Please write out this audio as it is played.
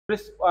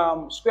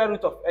square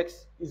root of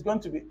x is going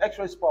to be x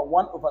raised to the power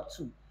 1 over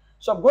 2.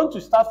 So I'm going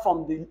to start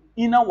from the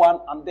inner one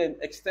and then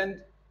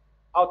extend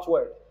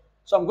outward.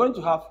 So I'm going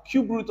to have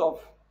cube root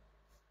of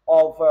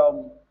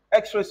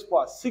x raised to the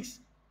power 6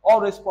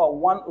 all raised to the power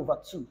 1 over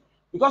 2.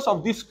 Because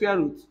of this square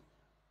root,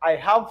 I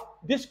have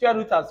this square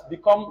root has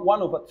become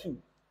 1 over 2.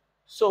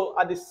 So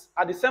at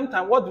the same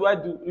time, what do I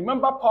do?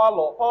 Remember power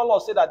law. Power law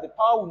said that the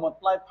power will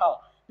multiply power.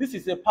 This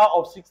is a power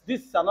of 6.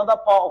 This is another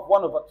power of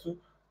 1 over 2.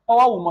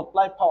 Power will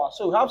multiply power.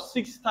 So we have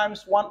 6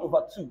 times 1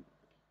 over 2.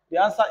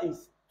 The answer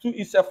is 2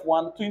 is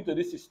F1. 2 into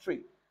this is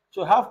 3.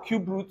 So have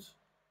cube root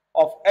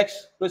of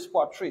x raised to the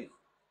power 3.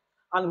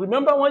 And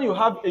remember, when you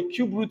have a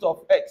cube root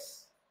of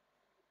x,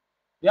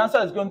 the answer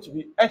is going to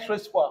be x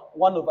raised to the power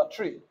 1 over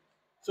 3.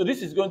 So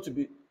this is going to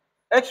be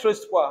x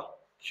raised to the power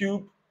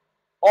cube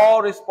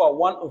all raised to the power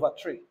 1 over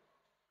 3.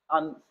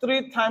 And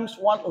 3 times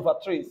 1 over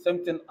 3 is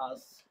same thing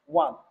as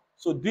 1.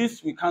 So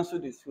this, we cancel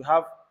this. We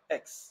have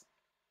x.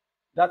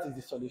 That is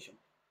the solution.